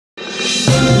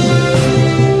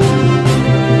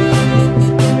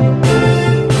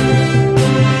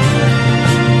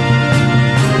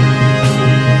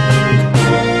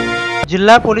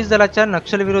जिल्हा पोलीस दलाच्या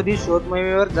नक्षलविरोधी शोध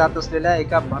मोहिमेवर जात असलेल्या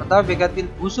एका भरधाव वेगातील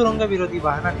भूसुरुंग विरोधी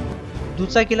वाहनाने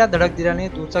दुचाकीला धडक दिल्याने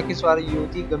दुचाकीस्वार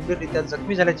युवती गंभीररित्या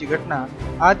जखमी झाल्याची घटना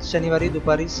आज शनिवारी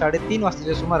दुपारी 3:30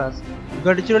 वाजताच्या सुमारास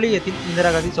गडचिरोली येथील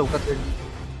इंदिरा गांधी चौकात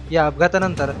घडली। या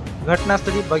अपघातानंतर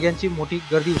घटनास्थळी बग्यांची मोठी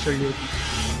गर्दी उसळली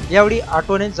होती। यावेळी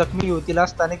ऑटोने जखमी युवतीला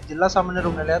स्थानिक जिल्हा सामान्य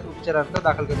रुग्णालयात उपचारार्थ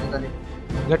दाखल करण्यात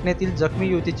आले। घटनेतील जखमी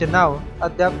युवतीचे नाव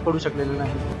अद्याप कळू शकलेले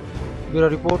नाही। ब्युरो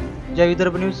रिपोर्ट, जय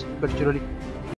विदर्भ न्यूज, गडचिरोली।